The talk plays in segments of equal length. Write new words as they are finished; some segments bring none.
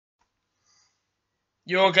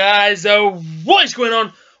Yo guys, what is going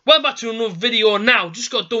on? Welcome back to another video now.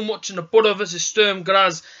 Just got done watching the Boro versus STURM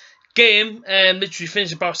GRAZ game, literally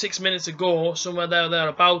finished about 6 minutes ago, somewhere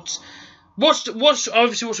thereabouts. Obviously watched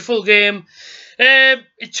the full game.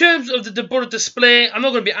 In terms of the Boro display, I'm not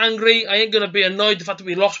going to be angry. I ain't going to be annoyed the fact that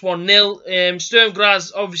we lost 1-0. STURM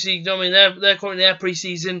GRAZ, obviously, you know what I mean, they're currently in their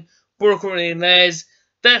pre-season. Boro currently in theirs.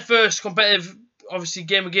 Their first competitive, obviously,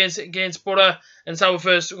 game against Boro, and it's our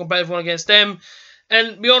first competitive one against them.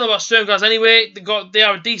 And we all know about STURM GRAZ anyway. They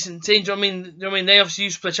are a decent team. Do you know what I mean? They obviously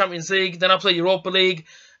used to play Champions League. Then I play Europa League,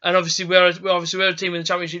 and obviously we're a team in the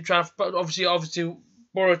Championship. Obviously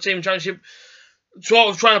Boro a team in the Championship. Sort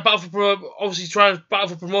of trying to battle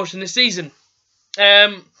for promotion this season.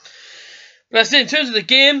 That's it in terms of the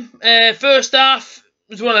game. First half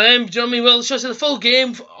was one of them. Do you know what I mean? Well, should I say the full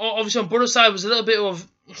game? Obviously on Boro's side was a little bit of,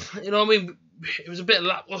 you know what I mean. It was a bit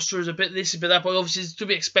lackluster, it was a bit this, a bit that, but obviously it's to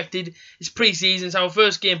be expected. It's pre-season, it's our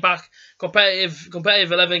first game back, competitive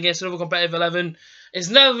 11 against another competitive 11.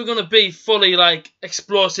 It's never going to be fully like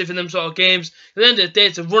explosive in them sort of games. At the end of the day,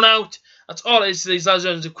 it's a run out. That's all it is to these lads.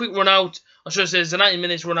 It's a quick run out. I should say it's a 90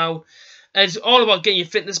 minutes run out. And it's all about getting your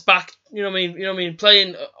fitness back. You know what I mean? You know what I mean?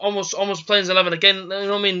 Playing almost playing as 11 again. You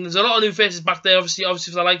know what I mean? There's a lot of new faces back there. Obviously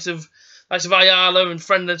for the likes of Ayala and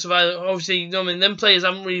Friend and stuff. Obviously, you know what I mean, them players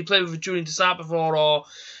haven't really played with Julian to start before, or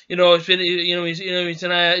it's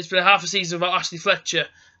been half a season without Ashley Fletcher.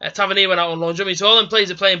 Tavernier went out on loan. You know what I mean? So all them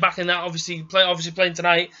players are playing back in that. Obviously playing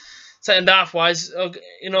tonight, second half wise.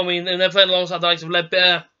 You know what I mean? And they're playing alongside the likes of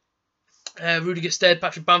Ledbetter, Rudiger Stead,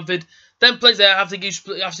 Patrick Bamford. Them players there have to get used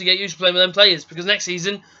to playing with them players, because next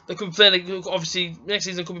season they could be playing. Obviously, next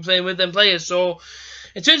season could be playing with them players. So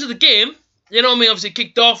in terms of the game, you know what I mean? Obviously it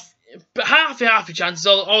kicked off. But half chances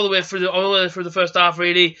all the way through the first half,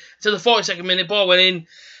 really, to the 42nd minute. Ball went in,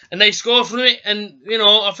 and they scored from it. And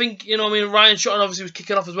I think Ryan Shotton obviously was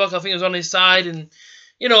kicking off as well, because I think it was on his side. And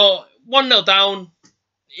 1-0 down.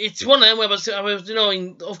 It's one of them where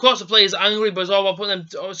of course the players are angry, but it's all about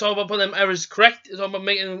putting them errors correct. It's all about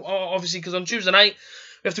making, obviously, because on Tuesday night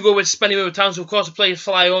we have to go with spennymoor town. So of course the players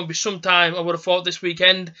fly home. Be sometime, I would have thought, this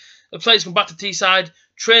weekend. The players come back to Teesside,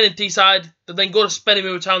 train in Teesside, they then go to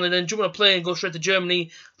Spennymoor town, and then jump on a plane and go straight to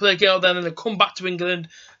Germany, play a game out there, and then they come back to England,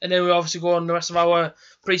 and then we obviously go on the rest of our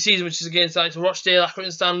pre-season, which is against Rochdale,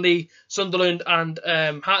 Accrington Stanley, Sunderland, and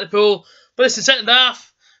Hartlepool. But listen, second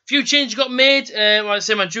half, a few changes got made. Like I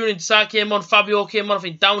say, Julian Desai came on, Fabio came on, I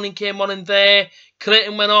think Downing came on in there,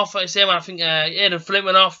 Clayton went off, like I say, I think Aidan Flint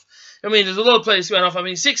went off. I mean, there's a lot of players who went off. I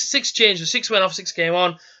mean, six changes, 6 went off, 6 came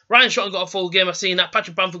on. Ryan Shotton got a full game, I've seen that.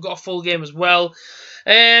 Patrick Bamford got a full game as well.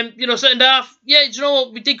 Second half, yeah, do you know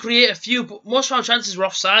what? We did create a few, but most of our chances were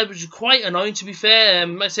offside, which is quite annoying, to be fair.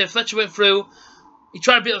 Like I say, Fletcher went through. He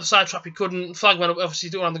tried to beat the side trap, he couldn't. Flag went up, obviously,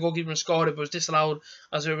 he didn't want the goalkeeper and scored it, but was disallowed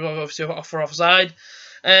as it was obviously for offside.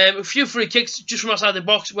 A few free kicks just from outside the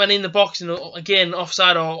box, went in the box, again,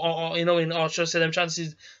 offside, or should I say, them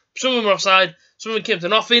chances. Some of them were offside, some of them came to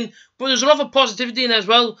nothing. But there's a lot of positivity in there as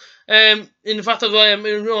well. In the fact that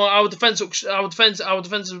our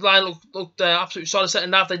defensive line looked absolutely solid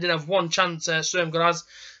second half. They didn't have one chance. STURM GRAZ,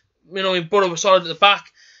 Boro was solid at the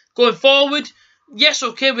back. Going forward, yes,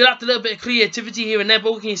 okay, we lacked a little bit of creativity here and there.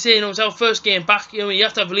 But what can you say? It's our first game back. You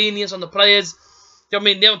have to have lenience on the players. They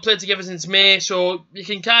haven't played together since May, so you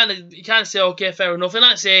can kind of say, okay, fair enough. And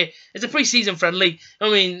like I say, it's a pre-season friendly.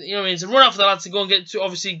 It's a run out for the lads to go and get to get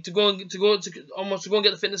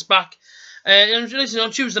the fitness back. And listen,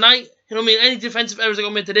 on Tuesday night, any defensive errors that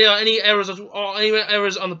got made today, or any errors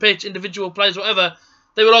on the pitch, individual players, whatever,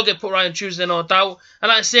 they will all get put right on Tuesday, no doubt. And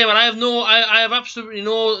like I say, man, I have absolutely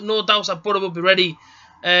no doubts that Boro will be ready.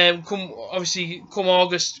 Come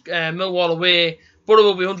August, Millwall away. Boro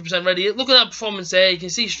will be 100% ready. Look at that performance there. You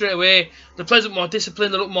can see straight away the players look more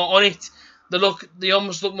disciplined. They look more on it. They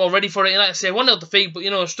almost look more ready for it. And like I say, 1-0 defeat, but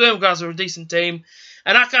STURM GRAZ are a decent team,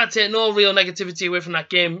 and I can't take no real negativity away from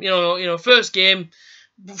that game. First game,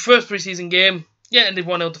 first pre-season game. Yeah, and they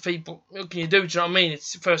 1-0 defeat, but what can you do? Do you know what I mean?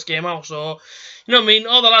 It's the first game out, so you know what I mean.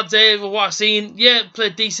 All the lads there, what I've seen, yeah,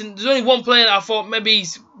 played decent. There's only one player that I thought maybe he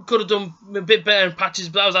could have done a bit better in patches,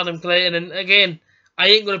 but that was Adam Clayton. And again, I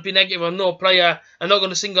ain't going to be negative on no player. I'm not going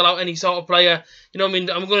to single out any sort of player. You know what I mean?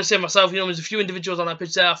 I'm going to say myself, there's a few individuals on that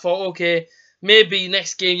pitch there I thought, okay, maybe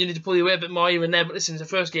next game you need to pull your weight a bit more here and there. But listen, it's the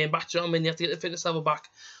first game back, do you know what I mean? You have to get the fitness level back.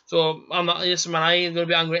 So, listen, man, I ain't going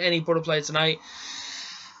to be angry at any Boro player tonight.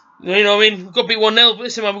 You know what I mean? We've got to beat 1-0. But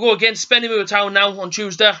listen, man, we'll go against Spennymoor town now on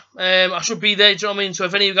Tuesday. I should be there, do you know what I mean? So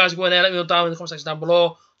if any of you guys are going there, let me know down in the comment section down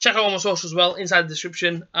below. Check out all my socials as well, inside the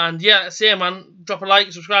description. And yeah, say, man, drop a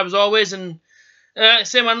like, subscribe as always, and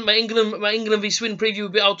say, man, my England v Sweden preview will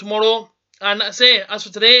be out tomorrow. And like I say, as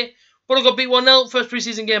for today, Boro got beat 1-0, first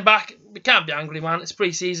pre-season game back. We can't be angry, man. It's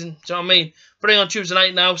pre-season. Do you know what I mean? Bring on Tuesday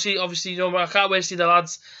night now. See, obviously, you know, I can't wait to see the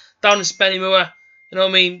lads down in Spennymoor. You know what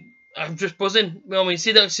I mean? I'm just buzzing. You know what I mean?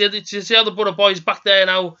 See how the Boro boys back there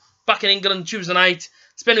now, back in England Tuesday night.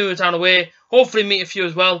 Spennymoor town away. Hopefully meet a few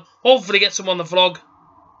as well. Hopefully get some on the vlog.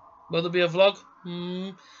 Will there be a vlog?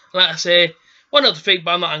 Like I say, 1-0 defeat,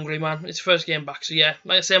 but I'm not angry, man. It's the first game back, so yeah.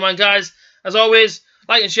 Like I say, man, guys, as always,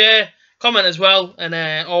 like and share, comment as well, and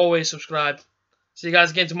always subscribe. See you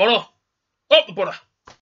guys again tomorrow. Up the Boro!